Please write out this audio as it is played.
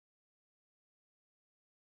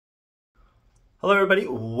Hello everybody,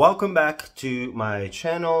 welcome back to my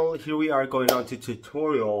channel. Here we are going on to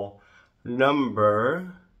tutorial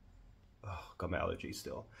number, got my allergies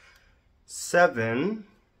still, 7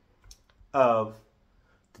 of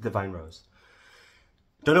the Divine Rose.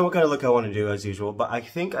 Don't know what kind of look I want to do as usual, but I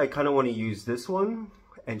think I kind of want to use this one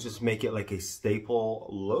and just make it like a staple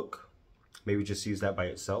look. Maybe just use that by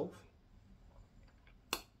itself.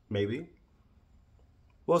 Maybe.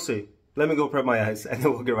 We'll see. Let me go prep my eyes and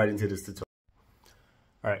then we'll get right into this tutorial.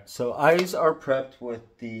 Alright, so eyes are prepped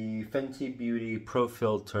with the Fenty Beauty Pro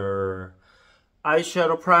Filter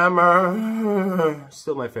eyeshadow primer.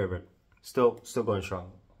 Still my favorite. Still going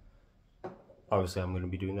strong. Obviously, I'm going to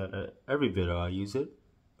be doing that at every video I use it.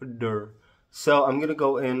 So I'm going to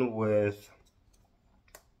go in with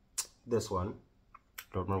this one.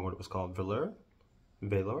 Don't remember what it was called. Velour?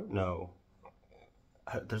 No.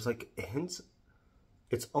 There's like hints.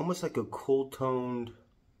 It's almost like a cool toned.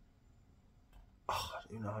 Oh, I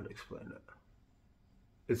don't know how to explain it.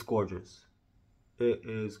 It's gorgeous. It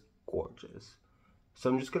is gorgeous. So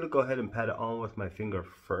I'm just going to go ahead and pat it on with my finger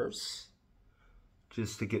first.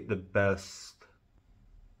 Just to get the best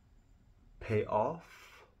payoff.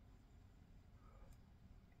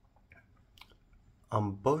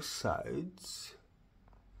 On both sides.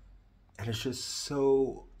 And it's just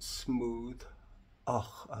so smooth.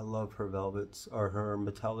 Oh, I love her velvets, or her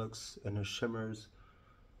metallics and her shimmers.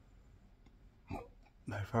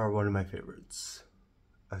 By far one of my favorites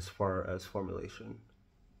as far as formulation.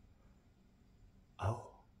 Oh,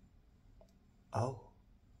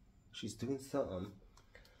 she's doing something.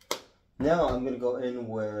 Now I'm gonna go in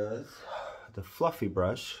with the fluffy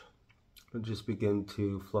brush and just begin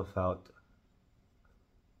to fluff out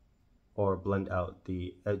or blend out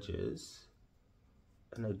the edges.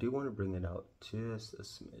 And I do want to bring it out just a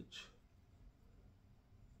smidge.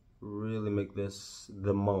 Really make this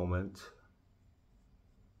the moment.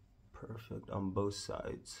 Perfect on both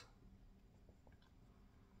sides.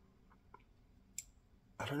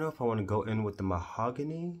 I don't know if I want to go in with the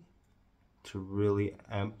mahogany to really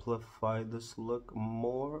amplify this look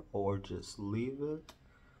more, or just leave it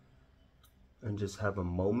and just have a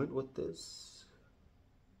moment with this.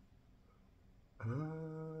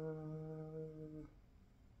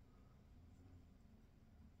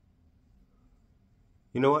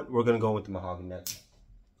 You know what? We're gonna go with the mahogany next.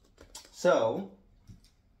 So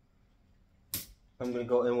I'm going to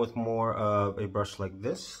go in with more of a brush like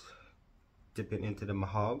this. Dip it into the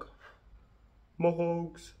mahogs.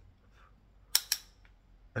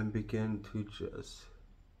 And begin to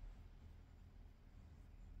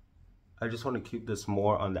I just want to keep this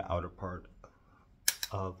more on the outer part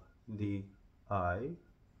of the eye.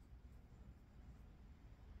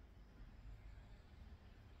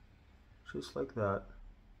 Just like that.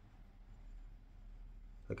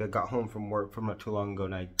 Like I got home from work from not too long ago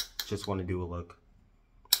and I just want to do a look.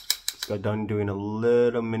 Got done doing a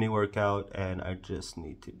little mini workout and I just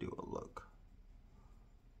need to do a look.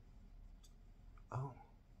 Oh,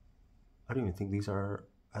 I don't even think these are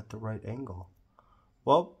at the right angle.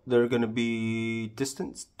 Well, they're gonna be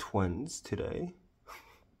distance twins today.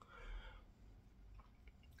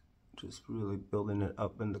 Just really building it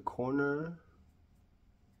up in the corner.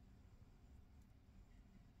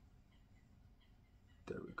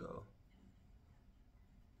 There we go.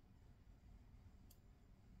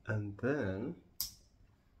 And then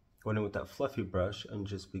go in with that fluffy brush and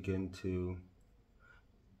just begin to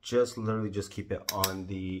literally just keep it on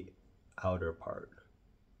the outer part,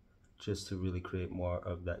 just to really create more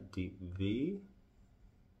of that deep V.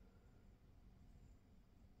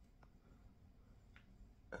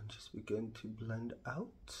 And just begin to blend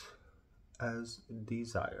out as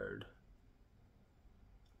desired.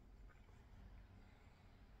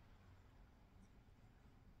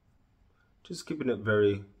 Just keeping it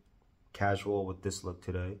very casual with this look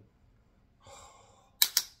today.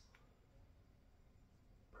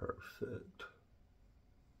 Perfect.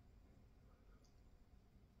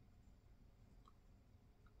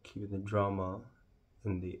 Keeping the drama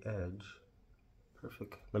in the edge.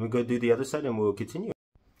 Perfect. Let me go do the other side and we'll continue.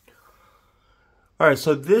 Alright,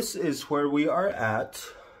 so this is where we are at.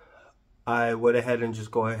 I went ahead and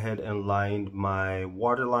just go ahead and lined my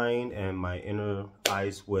waterline and my inner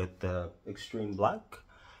eyes with the Extreme Black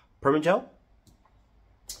Permanent Gel.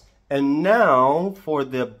 And now for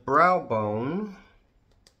the brow bone,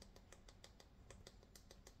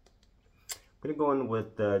 I'm going to go in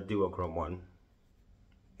with the Duochrome one.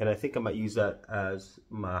 And I think I might use that as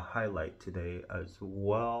my highlight today as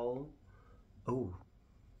well. Oh,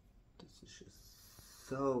 this is just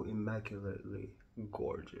so immaculately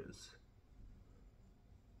gorgeous.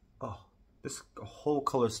 Oh, this whole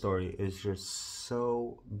color story is just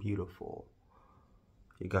so beautiful.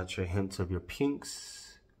 You got your hints of your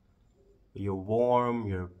pinks, your warm,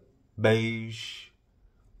 your beige,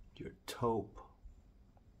 your taupe,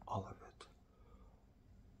 all of it.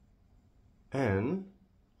 And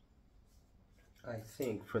I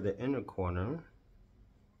think for the inner corner,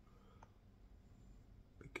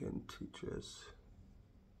 begin to just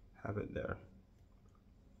have it there.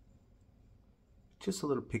 Just a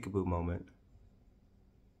little peekaboo moment.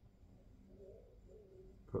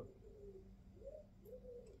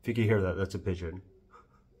 If you can hear that, that's a pigeon.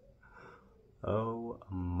 Oh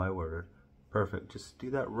my word. Perfect. Just do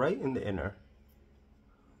that right in the inner.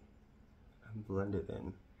 And blend it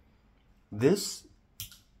in. This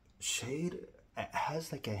shade, it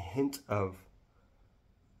has like a hint of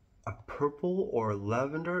a purple or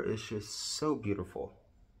lavender. It's just so beautiful.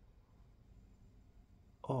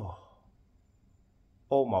 Oh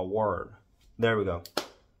my word. There we go.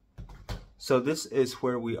 So this is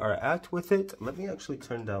where we are at with it. Let me actually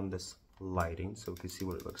turn down this lighting so we can see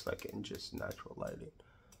what it looks like in just natural lighting.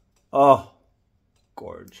 Oh,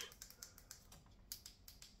 gorge.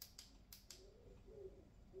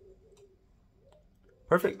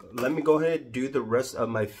 Perfect. Let me go ahead and do the rest of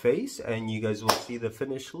my face and you guys will see the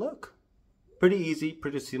finished look. Pretty easy,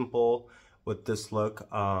 pretty simple with this look.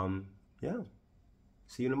 Yeah.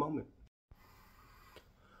 See you in a moment.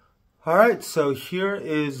 All right, so here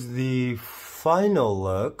is the final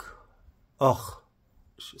look. Oh,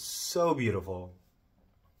 it's just so beautiful.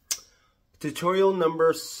 Tutorial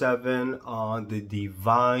number 7 on the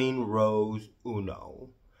Divine Rose Uno.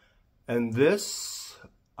 And this,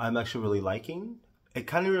 I'm actually really liking. It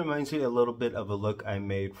kind of reminds me a little bit of a look I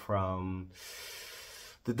made from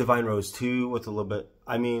the Divine Rose 2 with a little bit,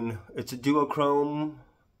 I mean, it's a duochrome.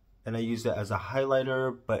 And I use it as a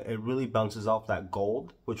highlighter, but it really bounces off that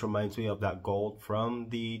gold, which reminds me of that gold from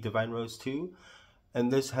the Divine Rose 2.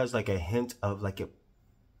 And this has like a hint of like a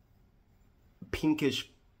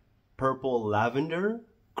pinkish purple lavender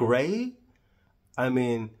gray. I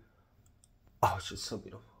mean, oh, it's just so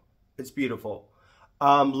beautiful. It's beautiful.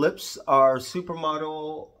 Lips are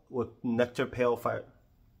Supermodel with Nectar Pale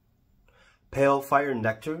Fire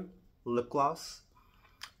Nectar lip gloss.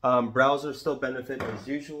 Brows are still Benefit as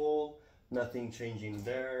usual. Nothing changing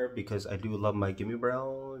there because I do love my gimme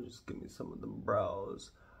brow. Just give me some of them brows.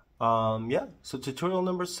 Yeah, so tutorial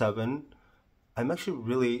number 7. I'm actually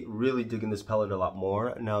really digging this palette a lot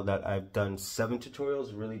more now that I've done 7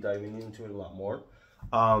 tutorials, really diving into it a lot more.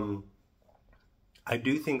 I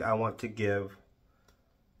do think I want to give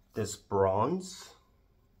this bronze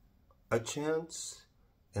a chance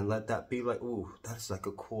and let that be like, ooh, that's like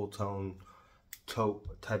a cool tone.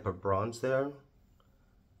 Taupe type of bronze there,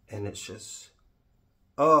 and it's just,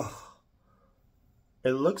 oh,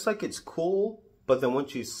 it looks like it's cool, but then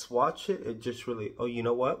once you swatch it, it just really, oh, you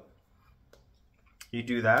know what, you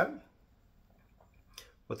do that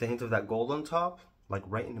with a hint of that gold on top, like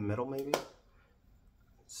right in the middle maybe.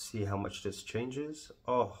 See how much this changes.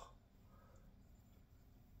 Oh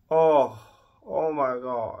my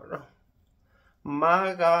god,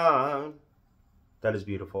 that is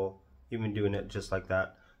beautiful. Even doing it just like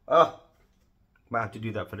that. Oh, might have to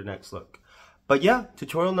do that for the next look. But yeah,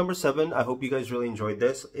 tutorial number 7. I hope you guys really enjoyed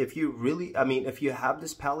this. If you really, I mean, if you have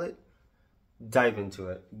this palette, dive into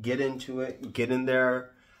it. Get into it. Get in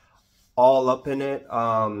there. All up in it.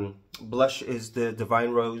 Blush is the Divine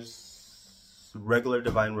Rose, regular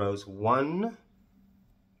Divine Rose 1.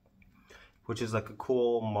 Which is like a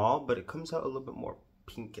cool mauve, but it comes out a little bit more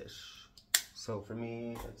pinkish. So for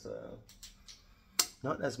me, it's a...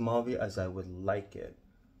 not as mauve as I would like it.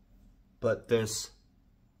 But this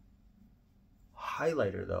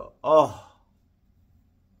highlighter though, oh,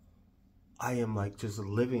 I am like just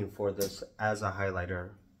living for this as a highlighter.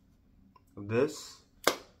 This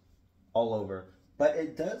all over. But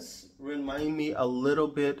it does remind me a little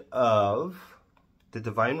bit of the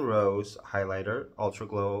Divine Rose highlighter, Ultra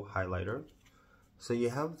Glow highlighter. So you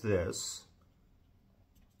have this.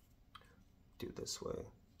 Do this way.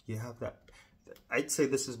 You have that. I'd say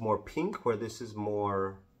this is more pink, where this is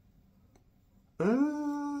more,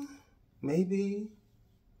 maybe.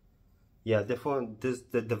 Yeah,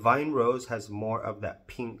 the Divine Rose has more of that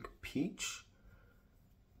pink peach,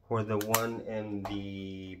 where the one in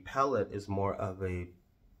the palette is more of a,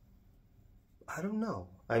 I don't know.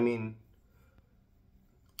 I mean,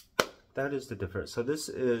 that is the difference. So this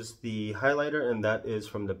is the highlighter and that is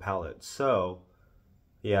from the palette. So,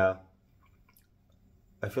 yeah.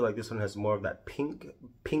 I feel like this one has more of that pink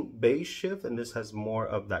beige shift, and this has more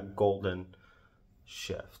of that golden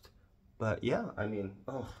shift. But yeah, I mean,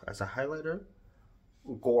 oh, as a highlighter,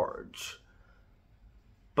 gorge.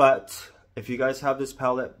 But if you guys have this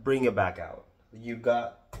palette, bring it back out. I've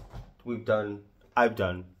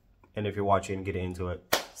done, and if you're watching and getting into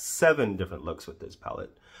it, 7 different looks with this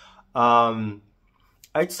palette.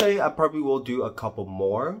 I'd say I probably will do a couple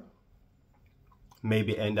more.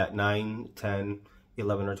 Maybe end at 9, 10,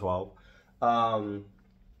 11, or 12.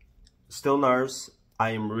 Still NARS. I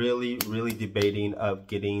am really debating of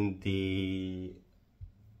getting the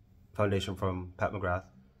foundation from Pat McGrath.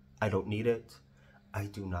 I don't need it. I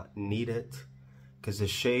do not need it because the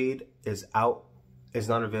shade is out. It's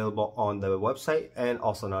not available on the website and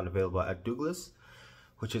also not available at Douglas,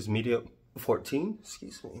 which is medium 14.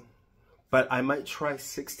 Excuse me. But I might try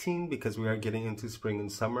 16 because we are getting into spring and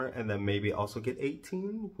summer, and then maybe also get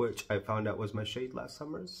 18, which I found out was my shade last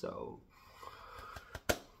summer. So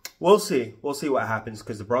we'll see. We'll see what happens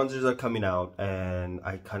because the bronzers are coming out, and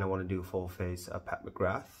I kind of want to do a full face of Pat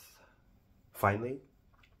McGrath finally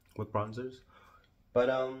with bronzers. But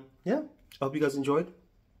yeah, I hope you guys enjoyed.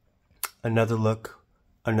 Another look,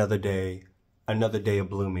 another day of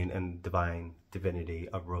blooming and divine divinity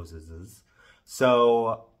of roses.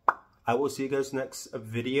 So I will see you guys next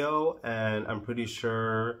video, and I'm pretty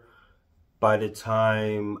sure by the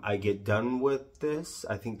time I get done with this,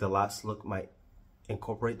 I think the last look might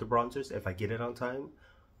incorporate the bronzers if I get it on time,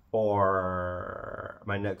 or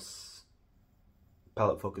my next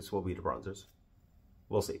palette focus will be the bronzers.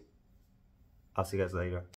 We'll see. I'll see you guys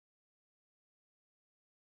later.